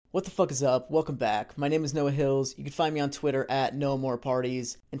What the fuck is up? Welcome back. My name is Noah Hills. You can find me on Twitter at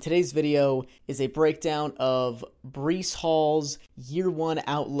NoahMoreParties. And today's video is a breakdown of Breece Hall's year one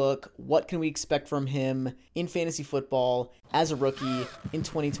outlook. What can we expect from him in fantasy football as a rookie in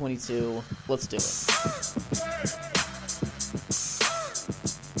 2022? Let's do it.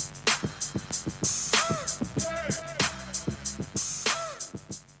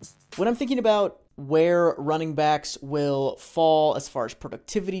 When I'm thinking about where running backs will fall as far as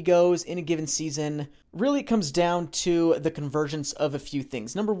productivity goes in a given season, really it comes down to the convergence of a few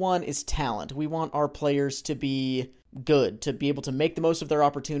things. Number one is talent. We want our players to be good, to be able to make the most of their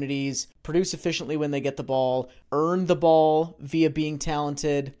opportunities, produce efficiently when they get the ball, earn the ball via being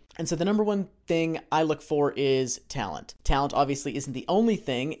talented. And so the number one thing I look for is talent. Talent obviously isn't the only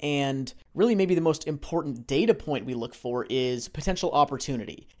thing, and really maybe the most important data point we look for is potential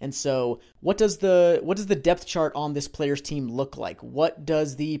opportunity. And so what does the depth chart on this player's team look like? What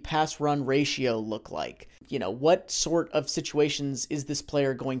does the pass run ratio look like? What sort of situations is this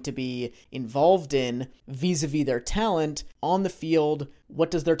player going to be involved in vis-a-vis their talent on the field?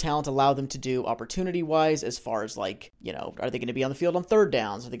 What does their talent allow them to do opportunity-wise as far as are they going to be on the field on third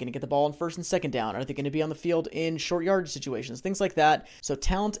downs? Are they going to get the ball on first and second down? Are they going to be on the field in short yardage situations? Things like that. So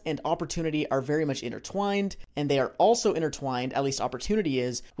talent and opportunity are very much intertwined, and they are also intertwined, at least opportunity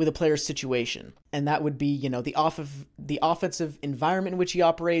is, with a player's situation. And that would be, the offensive environment in which he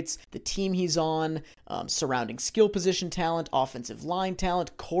operates, the team he's on, surrounding skill position talent, offensive line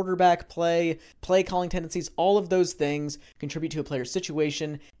talent, quarterback play calling tendencies. All of those things contribute to a player's situation,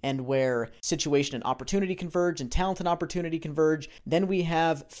 and where situation and opportunity converge and talent and opportunity converge, then we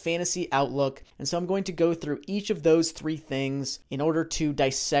have fantasy outlook. And so I'm going to go through each of those three things in order to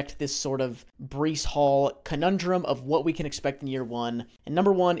dissect this sort of Breece Hall conundrum of what we can expect in year one. And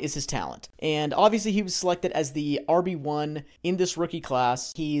number one is his talent. And obviously he was selected as the RB1 in this rookie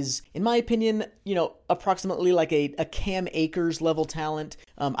class. He's, in my opinion, approximately like a Cam Akers level talent.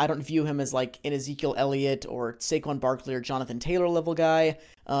 I don't view him as like an Ezekiel Elliott or Saquon Barkley or Jonathan Taylor level guy.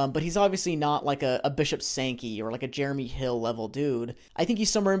 But he's obviously not like a Bishop Sankey or like a Jeremy Hill level dude. I think he's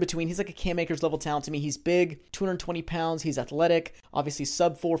somewhere in between. He's like a Cam Akers level talent to me. He's big, 220 pounds. He's athletic, obviously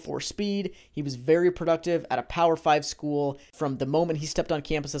sub 4.4 speed. He was very productive at a Power 5 school from the moment he stepped on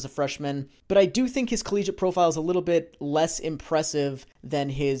campus as a freshman. But I do think his collegiate profile is a little bit less impressive than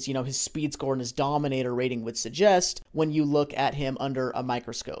his speed score and his dominator rating would suggest when you look at him under a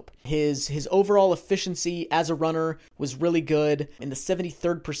microscope. His overall efficiency as a runner was really good, in the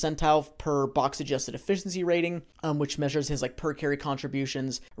 73rd percentile per box adjusted efficiency rating, which measures his per carry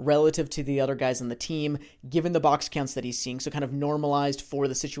contributions relative to the other guys on the team, given the box counts that he's seeing, so kind of normalized for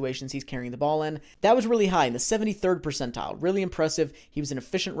the situations he's carrying the ball in. That was really high in the 73rd percentile. Really impressive. He was an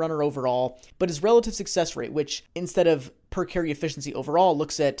efficient runner overall, but his relative success rate, which instead of per carry efficiency overall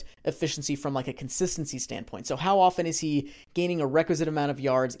looks at efficiency from a consistency standpoint. So how often is he gaining a requisite amount of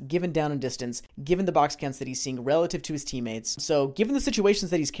yards given down and distance, given the box counts that he's seeing relative to his teammates? So given the situations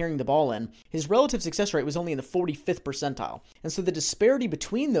that he's carrying the ball in, his relative success rate was only in the 45th percentile. And so the disparity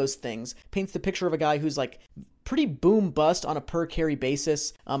between those things paints the picture of a guy who's pretty boom bust on a per carry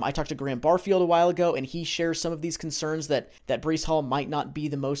basis. I talked to Graham Barfield a while ago, and he shares some of these concerns that Breece Hall might not be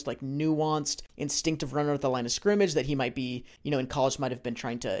the most nuanced, instinctive runner at the line of scrimmage, that he might be, in college might have been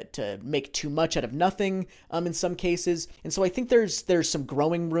trying to make too much out of nothing in some cases. And so I think there's some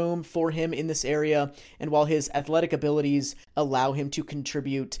growing room for him in this area. And while his athletic abilities allow him to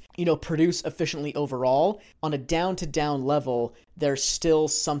contribute, produce efficiently overall, on a down to down level, there's still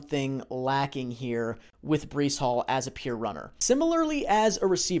something lacking here with Breece Hall as a pure runner. Similarly, as a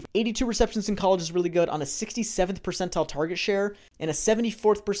receiver, 82 receptions in college is really good on a 67th percentile target share and a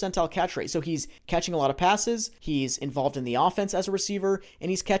 74th percentile catch rate. So he's catching a lot of passes, he's involved in the offense as a receiver, and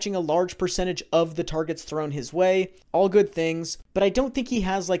he's catching a large percentage of the targets thrown his way. All good things, but I don't think he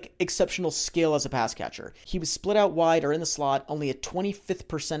has exceptional skill as a pass catcher. He was split out wide or in the slot only a 25th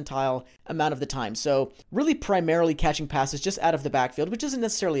percentile amount of the time. So really primarily catching passes just out of the backfield, which isn't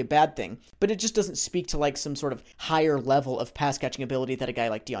necessarily a bad thing, but it just doesn't speak to some sort of higher level of pass catching ability that a guy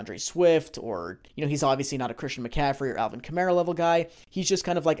like DeAndre Swift or, he's obviously not a Christian McCaffrey or Alvin Kamara level guy. He's just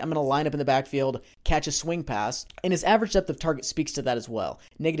kind of I'm going to line up in the backfield, catch a swing pass, and his average depth of target speaks to that as well.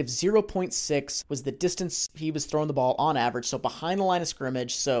 Negative 0.6 was the distance he was throwing the ball on average, so behind the line of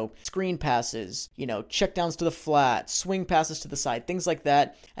scrimmage, so screen passes, check downs to the flat, swing passes to the side, things like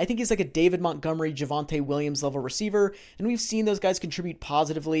that. I think he's a David Montgomery, Javonte Williams level receiver, and we've seen those guys contribute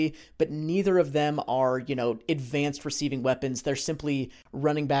positively, but neither of them are, advanced receiving weapons. They're simply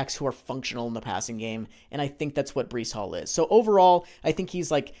running backs who are functional in the passing game, and I think that's what Breece Hall is. So overall, I think he's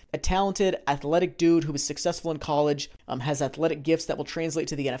like a talented, athletic dude who was successful in college, has athletic gifts that will translate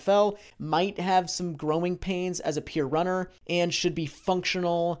to the NFL, might have some growing pains as a pure runner, and should be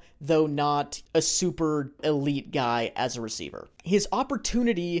functional, though not a super elite guy as a receiver. His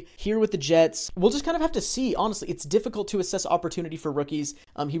opportunity here with the Jets, we'll just kind of have to see. Honestly, it's difficult to assess opportunity for rookies.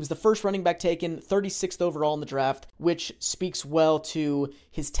 He was the first running back taken, 36th overall in the draft, which speaks well to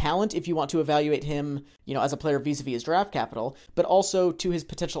his talent if you want to evaluate him, as a player vis-a-vis his draft capital, but also to his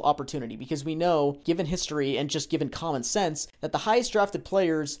potential opportunity, because we know, given history and just given common sense, that the highest drafted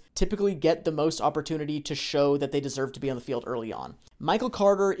players typically get the most opportunity to show that they deserve to be on the field early on. Michael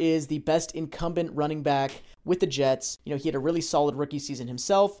Carter is the best incumbent running back with the Jets. He had a really solid rookie season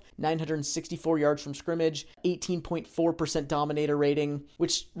himself, 964 yards from scrimmage, 18.4% dominator rating,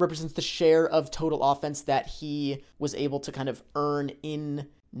 which represents the share of total offense that he was able to kind of earn in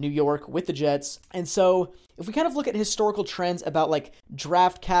New York with the Jets. And so if we kind of look at historical trends about like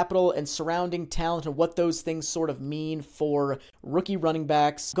draft capital and surrounding talent and what those things sort of mean for rookie running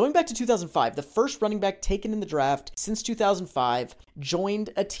backs, going back to 2005, the first running back taken in the draft since 2005 joined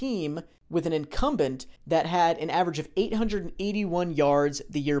a team with an incumbent that had an average of 881 yards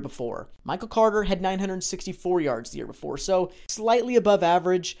the year before. Michael Carter had 964 yards the year before, so slightly above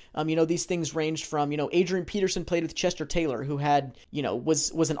average. These things ranged from, Adrian Peterson played with Chester Taylor, who had,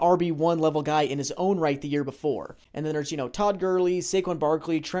 was an RB1 level guy in his own right the year before. And then there's, Todd Gurley, Saquon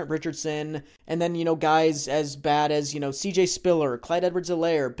Barkley, Trent Richardson, and then, guys as bad as, CJ Spiller, Clyde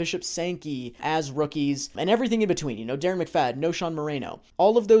Edwards-Helaire, Bishop Sankey as rookies, and everything in between, Darren McFadden, Noshawn Moreno.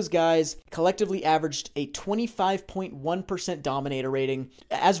 All of those guys collectively averaged a 25.1% dominator rating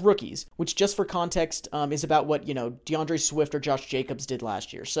as rookies, which just for context is about what, DeAndre Swift or Josh Jacobs did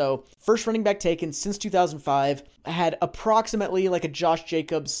last year. So first running back taken since 2005 had approximately like a Josh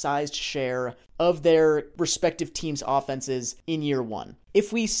Jacobs sized share of their respective teams' offenses in year one.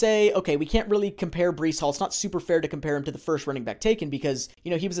 If we say, okay, we can't really compare Breece Hall, it's not super fair to compare him to the first running back taken because,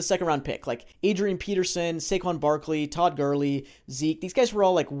 he was a second round pick. Like Adrian Peterson, Saquon Barkley, Todd Gurley, Zeke, these guys were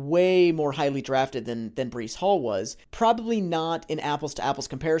all like way more highly drafted than Breece Hall was. Probably not an apples to apples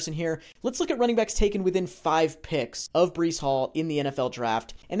comparison here. Let's look at running backs taken within 5 picks of Breece Hall in the NFL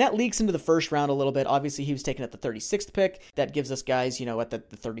draft. And that leaks into the first round a little bit. Obviously, he was taken at the 36th pick. That gives us guys, at the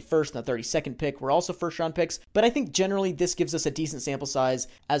 31st and the 32nd pick were also first round picks. But I think generally this gives us a decent sample size,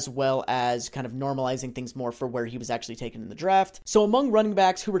 as well as kind of normalizing things more for where he was actually taken in the draft. So among running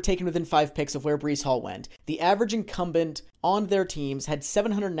backs who were taken within 5 picks of where Breece Hall went, the average incumbent on their teams had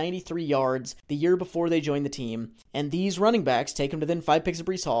 793 yards the year before they joined the team, and these running backs, taken within 5 picks of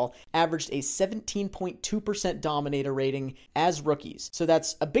Breece Hall, averaged a 17.2% dominator rating as rookies. So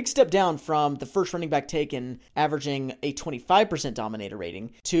that's a big step down from the first running back taken averaging a 25% dominator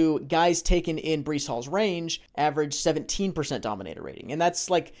rating to guys taken in Breece Hall's range average 17% dominator rating. And that's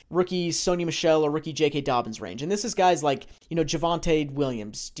like rookie Sony Michel or rookie J.K. Dobbins range. And this is guys like, Javonte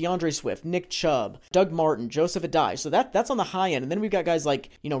Williams, DeAndre Swift, Nick Chubb, Doug Martin, Joseph Adai. So that's on the high end. And then we've got guys like,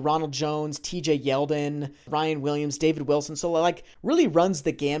 Ronald Jones, TJ Yeldon, Ryan Williams, David Wilson. So like really runs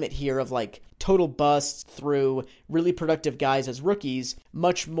the gamut here of like total busts through really productive guys as rookies,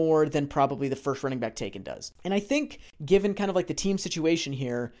 much more than probably the first running back taken does. And I think given kind of like the team situation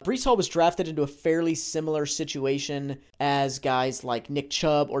here, Breece Hall was drafted into a fairly similar situation as guys like Nick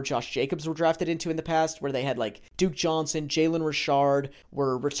Chubb or Josh Jacobs were drafted into in the past, where they had like Duke Johnson, Jalen Richard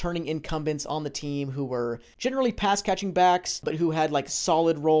were returning incumbents on the team who were generally pass catching backs, but who had like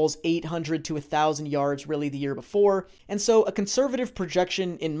solid roles, 800 to 1,000 yards really the year before. And so a conservative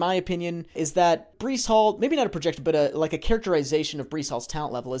projection, in my opinion, is that Breece Hall, maybe not a projection, but a characterization of Breece Hall's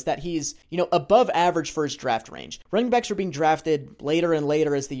talent level is that he's, above average for his draft range. Running backs are being drafted later and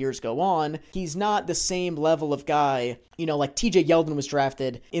later as the years go on. He's not the same level of guy, like TJ Yeldon was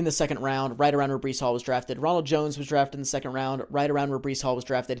drafted in the second round, right around where Breece Hall was drafted. Ronald Jones was drafted in the second round, right around where Breece Hall was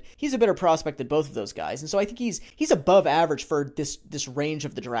drafted. He's a better prospect than both of those guys. And so I think he's above average for this range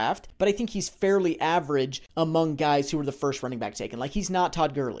of the draft, but I think he's fairly average among guys who were the first running back taken. Like he's not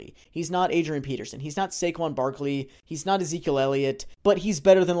Todd Gurley. He's not Adrian Peterson. He's not Saquon Barkley. He's not Ezekiel Elliott, but he's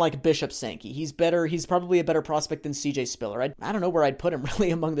better than like Bishop Sankey. He's probably a better prospect than CJ Spiller. I don't know where I'd put him really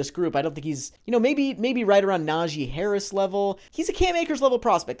among this group. I don't think he's, maybe right around Najee Harris level. He's a Cam Akers level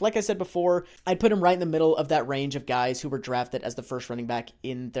prospect. Like I said before, I'd put him right in the middle of that range of guys who were drafted as the first running back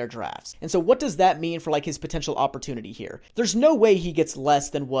in their drafts. And so what does that mean for like his potential opportunity here? There's no way he gets less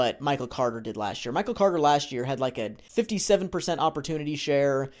than what Michael Carter did last year. Michael Carter last year had like a 57% opportunity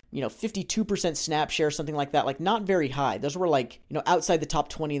share, 52% snap share, something like that, like not very high. Those were like, outside the top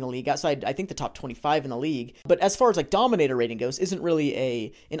 20 in the league, outside, I think, the top 25 in the league. But as far as like dominator rating goes, isn't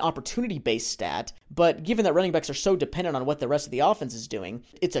really an opportunity-based stat. But given that running backs are so dependent on what the rest of the offense is doing,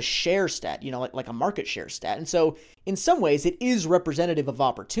 it's a share stat, like a market share stat. And so in some ways, it is representative of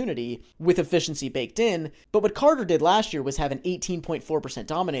opportunity with efficiency baked in. But what Carter did last year was have an 18.4%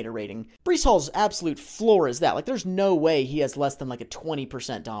 dominator rating. Breece Hall's absolute floor is that. Like, there's no way he has less than like a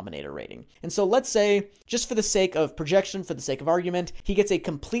 20% dominator rating. And so let's say, just for the sake of projection, for the sake of argument, he gets a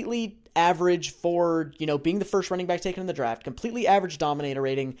completely average for, being the first running back taken in the draft, completely average dominator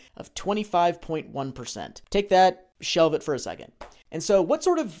rating of 25.1%. Take that, shelve it for a second. And so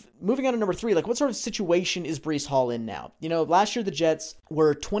moving on to number 3, like what sort of situation is Breece Hall in now? Last year the Jets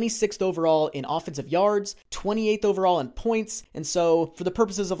were 26th overall in offensive yards, 28th overall in points. And so for the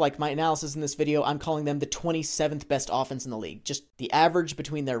purposes of like my analysis in this video, I'm calling them the 27th best offense in the league. Just the average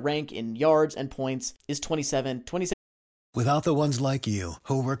between their rank in yards and points is 26. Without the ones like you,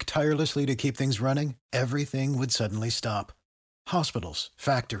 who work tirelessly to keep things running, everything would suddenly stop. Hospitals,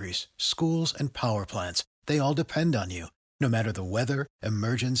 factories, schools, and power plants, they all depend on you. No matter the weather,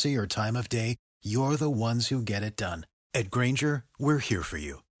 emergency, or time of day, you're the ones who get it done. At Grainger, we're here for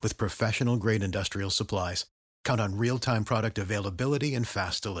you with professional-grade industrial supplies. Count on real-time product availability and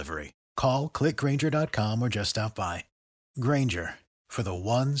fast delivery. Call, click Grainger.com, or just stop by. Grainger, for the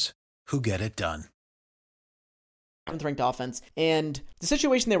ones who get it done. Ranked offense, and the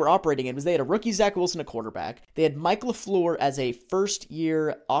situation they were operating in was they had a rookie Zach Wilson, a quarterback. They had Mike LaFleur as a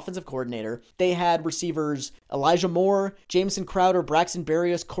first-year offensive coordinator. They had receivers Elijah Moore, Jamison Crowder, Braxton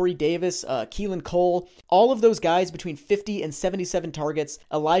Berrios, Corey Davis, Keelan Cole. All of those guys between 50 and 77 targets.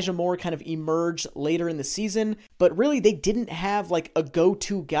 Elijah Moore kind of emerged later in the season, but really they didn't have like a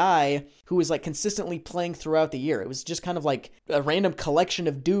go-to guy who was like consistently playing throughout the year. It was just kind of like a random collection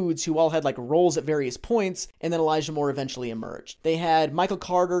of dudes who all had like roles at various points, and then Elijah Moore eventually emerged. They had Michael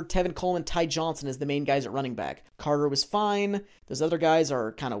Carter, Tevin Coleman, Ty Johnson as the main guys at running back. Carter was fine. Those other guys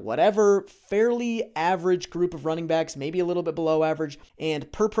are kind of whatever. Fairly average group of running backs, maybe a little bit below average. And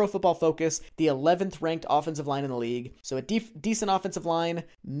per Pro Football Focus, the 11th ranked offensive line in the league. So a decent offensive line,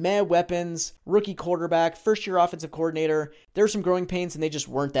 meh weapons, rookie quarterback, first-year offensive coordinator. There were some growing pains, and they just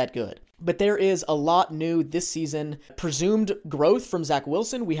weren't that good. But there is a lot new this season. Presumed growth from Zach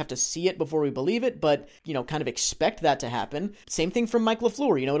Wilson. We have to see it before we believe it, but, kind of expect that to happen. Same thing from Mike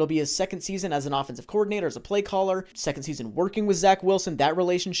LaFleur. It'll be his second season as an offensive coordinator, as a play caller. Second season working with Zach Wilson. That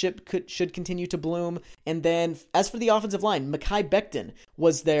relationship should continue to bloom. And then, as for the offensive line, Mekhi Becton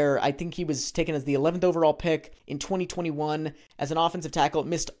was there. I think he was taken as the 11th overall pick in 2021 as an offensive tackle.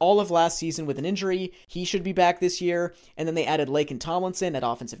 Missed all of last season with an injury. He should be back this year. And then they added Laken Tomlinson at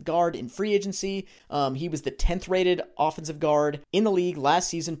offensive guard in free agency. He was the 10th rated offensive guard in the league last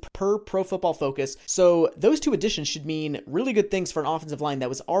season per Pro Football Focus. So those two additions should mean really good things for an offensive line that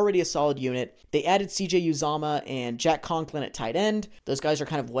was already a solid unit. They added CJ Uzomah and Jack Conklin at tight end. Those guys are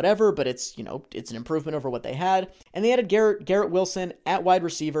kind of whatever, but it's an improvement over what they had. And they added Garrett Wilson at wide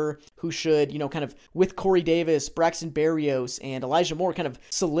receiver, who should, kind of with Corey Davis, Braxton Berrios, and Elijah Moore kind of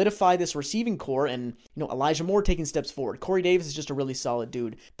solidify this receiving core. And, Elijah Moore taking steps forward. Corey Davis is just a really solid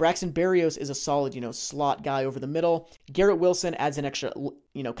dude. Braxton Berrios is a solid, slot guy over the middle. Garrett Wilson adds an extra,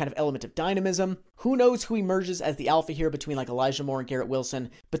 kind of element of dynamism. Who knows who emerges as the alpha here between like Elijah Moore and Garrett Wilson,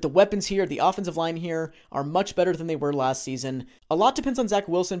 but the weapons here, the offensive line here, are much better than they were last season. A lot depends on Zach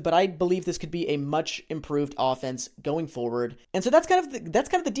Wilson, but I believe this could be a much improved offense going forward. And so that's kind of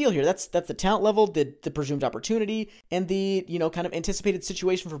the deal here. That's the talent level, the presumed opportunity, and the, kind of anticipated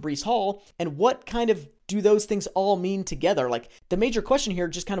situation for Breece Hall, and what kind of do those things all mean together? Like, the major question here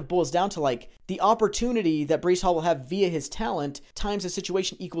just kind of boils down to like the opportunity that Breece Hall will have via his talent times the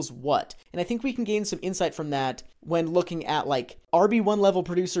situation equals what? And I think we can gain some insight from that when looking at like RB1 level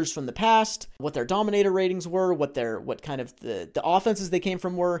producers from the past, what their dominator ratings were, what kind of the offenses they came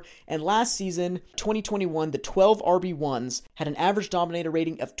from were. And last season, 2021, the 12 RB1s had an average dominator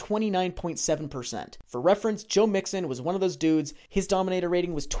rating of 29.7%. For reference, Joe Mixon was one of those dudes. His dominator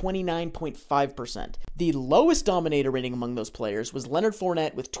rating was 29.5%. The lowest dominator rating among those players was Leonard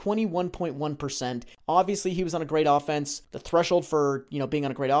Fournette with 21.1%. Obviously, he was on a great offense. The threshold for, being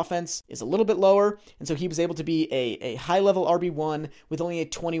on a great offense is a little bit lower, and so he was able to be a high-level RB1 with only a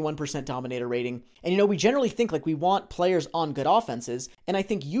 21% dominator rating. And, we generally think like we want players on good offenses, and I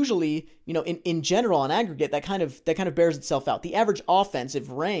think usually, in general, on aggregate, that kind of bears itself out. The average offensive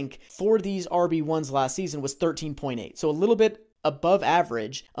rank for these RB1s last season was 13.8, so a little bit above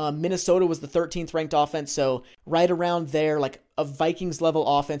average. Minnesota was the 13th ranked offense, so right around there, like a Vikings level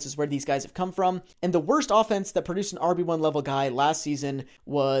offense is where these guys have come from. And the worst offense that produced an RB1 level guy last season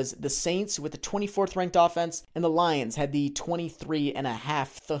was the Saints with the 24th ranked offense, and the Lions had the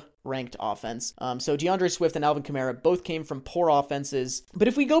 23.5th ranked offense. So DeAndre Swift and Alvin Kamara both came from poor offenses. But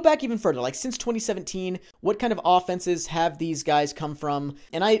if we go back even further, like since 2017, what kind of offenses have these guys come from?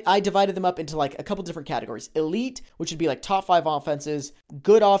 And I divided them up into like a couple different categories. Elite, which would be like top 5 offenses.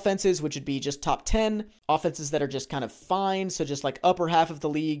 Good offenses, which would be just top 10. Offenses that are just kind of fine, so just like upper half of the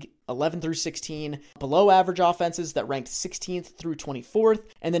league, 11 through 16. Below average offenses that ranked 16th through 24th.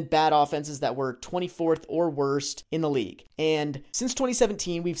 And then bad offenses that were 24th or worst in the league. And since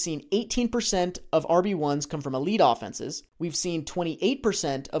 2017, we've seen 18% of RB1s come from elite offenses. We've seen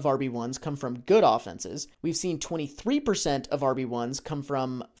 28% of RB1s come from good offenses. We've seen 23% of RB1s come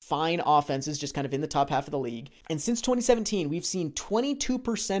from fine offenses, just kind of in the top half of the league. And since 2017, we've seen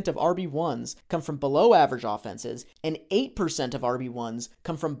 22% of RB1s come from below average offenses and 8% of RB1s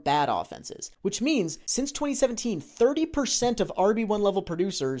come from bad offenses, which means since 2017, 30% of RB1 level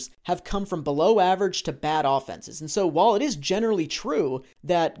producers have come from below average to bad offenses. And so while it is generally true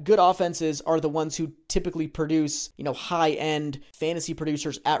that good offenses are the ones who typically produce, high-end fantasy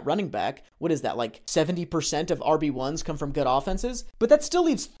producers at running back, what is that, like 70% of RB1s come from good offenses? But that still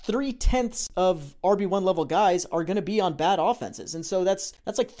leaves 3/10 of RB1 level guys are going to be on bad offenses. And so that's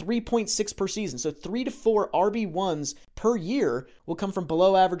like 3.6 per season. So 3 to 4 RB1s per year will come from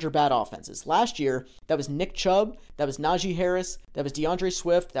below average or bad offenses. Last year, that was Nick Chubb, that was Najee Harris, that was DeAndre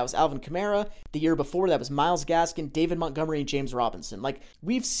Swift, that was Alvin Kamara. The year before, that was Myles Gaskin, David Montgomery, and James Robinson. Like,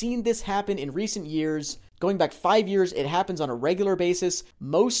 we've seen this happen in recent years. Going back 5 years, it happens on a regular basis.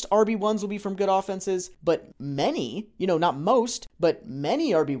 Most RB1s will be from good offenses, but many, not most, but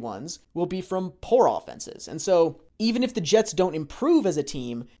many RB1s will be from poor offenses. And so even if the Jets don't improve as a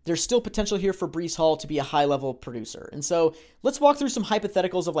team, there's still potential here for Breece Hall to be a high-level producer. And so let's walk through some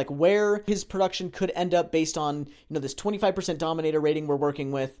hypotheticals of like where his production could end up based on, this 25% dominator rating we're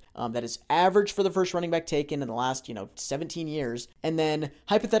working with that is average for the first running back taken in the last, 17 years. And then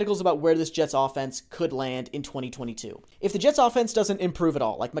hypotheticals about where this Jets offense could land in 2022. If the Jets offense doesn't improve at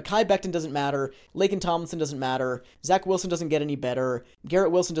all, like Mekhi Becton doesn't matter, Laken Tomlinson doesn't matter, Zach Wilson doesn't get any better,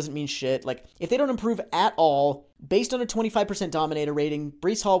 Garrett Wilson doesn't mean shit. Like, if they don't improve at all, based on a 25% dominator rating,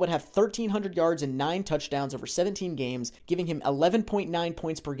 Breece Hall would have 1,300 yards and 9 touchdowns over 17 games, giving him 11.9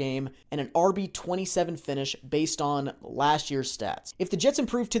 points per game and an RB27 finish based on last year's stats. If the Jets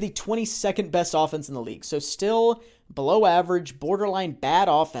improve to the 22nd best offense in the league, so still below average, borderline bad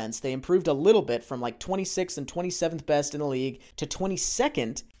offense, they improved a little bit from like 26th and 27th best in the league to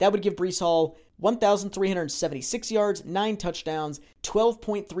 22nd, that would give Breece Hall 1,376 yards, 9 touchdowns,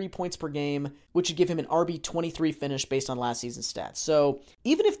 12.3 points per game, which would give him an RB23 finish based on last season's stats. So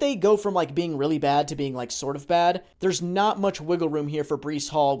even if they go from like being really bad to being like sort of bad, there's not much wiggle room here for Breece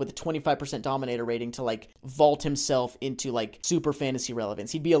Hall with a 25% dominator rating to like vault himself into like super fantasy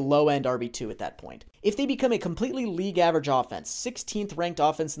relevance. He'd be a low-end RB2 at that point. If they become a completely league average offense, 16th ranked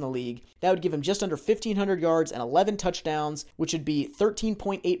offense in the league, that would give him just under 1,500 yards and 11 touchdowns, which would be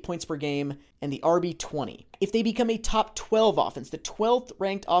 13.8 points per game and the RB20. If they become a top 12 offense, the 12th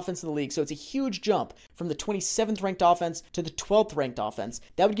ranked offense in the league, so it's a huge jump from the 27th ranked offense to the 12th ranked offense,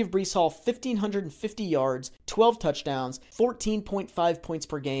 that would give Breece Hall 1,550 yards, 12 touchdowns, 14.5 points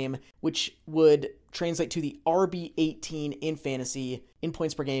per game, which would translate to the RB18 in fantasy in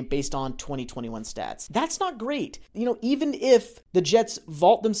points per game based on 2021 stats. That's not great. Even if the Jets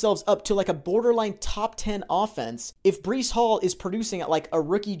vault themselves up to like a borderline top 10 offense, if Breece Hall is producing at like a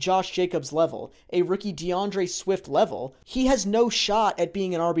rookie Josh Jacobs level, a rookie DeAndre Swift level, he has no shot at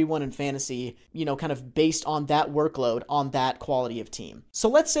being an RB1 in fantasy, kind of based on that workload, on that quality of team. So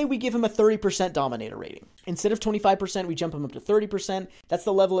let's say we give him a 30% dominator rating. Instead of 25%, we jump him up to 30%. That's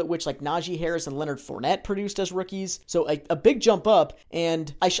the level at which like Najee Harris and Leonard Fournette produced as rookies. So a big jump up.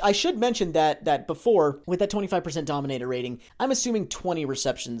 And I should mention that before, with that 25% dominator rating, I'm assuming 20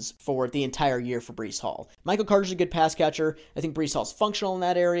 receptions for the entire year for Breece Hall. Michael Carter's a good pass catcher. I think Breece Hall's functional in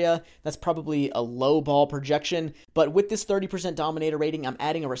that area. That's probably a low ball projection. But with this 30% dominator rating, I'm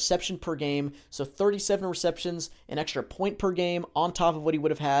adding a reception per game. So 37 receptions, an extra point per game on top of what he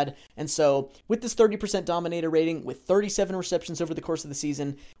would have had. And so with this 30% dominator rating, with 37 receptions over the course of the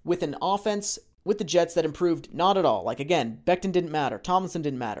season, with an offense with the Jets that improved not at all. Like, again, Becton didn't matter. Tomlinson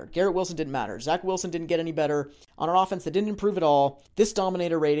didn't matter. Garrett Wilson didn't matter. Zach Wilson didn't get any better. on an offense that didn't improve at all, this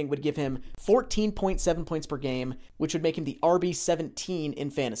dominator rating would give him 14.7 points per game, which would make him the RB17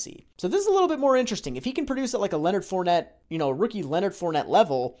 in fantasy. So this is a little bit more interesting. If he can produce at like a Leonard Fournette, rookie Leonard Fournette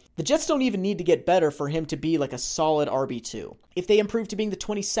level, the Jets don't even need to get better for him to be like a solid RB2. If they improve to being the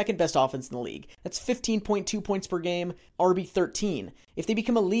 22nd best offense in the league, that's 15.2 points per game, RB13. If they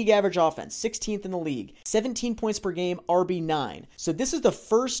become a league average offense, 16th in the league, 17 points per game, RB9. So this is the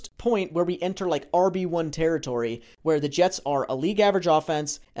first point where we enter like RB1 territory, where the Jets are a league average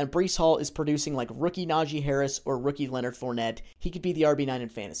offense and Breece Hall is producing like rookie Najee Harris or rookie Leonard Fournette. He could be the RB9 in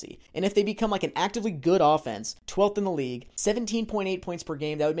fantasy. And if they become like an actively good offense, 12th in the league, 17.8 points per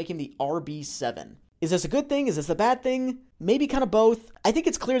game, that would make him the RB7. Is this a good thing? Is this a bad thing? Maybe kind of both. I think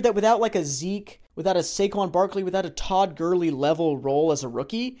it's clear that without like a Zeke, without a Saquon Barkley, without a Todd Gurley level role as a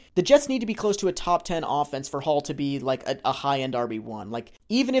rookie, the Jets need to be close to a top 10 offense for Hall to be like a high-end RB1. Like,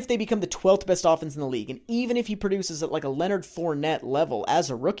 even if they become the 12th best offense in the league, and even if he produces at like a Leonard Fournette level as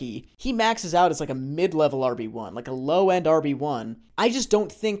a rookie, he maxes out as like a mid-level RB1, like a low-end RB1. I just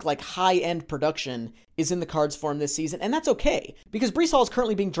don't think like high-end production is in the cards for him this season, and that's okay, because Breece Hall is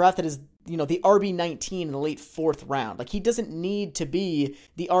currently being drafted as, the RB19 in the late 4th round. Like, he doesn't need to be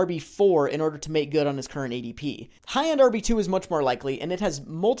the RB4 in order to make good on his current ADP. High-end RB2 is much more likely, and it has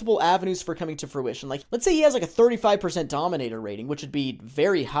multiple avenues for coming to fruition. Like, let's say he has like a 35% dominator rating, which would be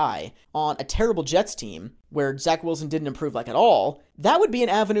very high on a terrible Jets team where Zach Wilson didn't improve like at all. That would be an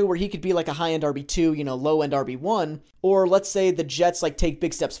avenue where he could be like a high-end RB2, low-end RB1. Or let's say the Jets like take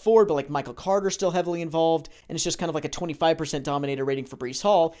big steps forward, but like Michael Carter's still heavily involved, and it's just kind of like a 25% dominator rating for Breece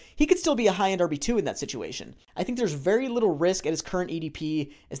Hall. He could still be a high-end RB2 in that situation. I think there's very little risk at his current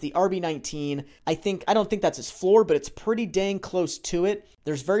ADP as the RB19. I don't think that's his floor, but it's pretty dang close to it.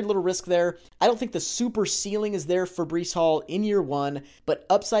 There's very little risk there. I don't think the super ceiling is there for Breece Hall in year one, but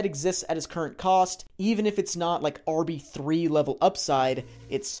upside exists at his current cost. Even if it's not like RB3 level upside,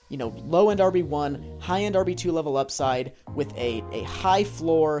 it's, low-end RB1, high-end RB2 level upside with a high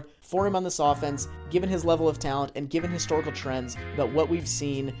floor for him on this offense, given his level of talent and given historical trends about what we've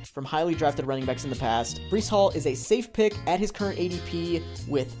seen from highly drafted running backs in the past. Breece Hall is a safe pick at his current ADP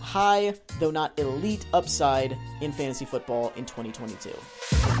with high, though not elite, upside in fantasy football in 2022.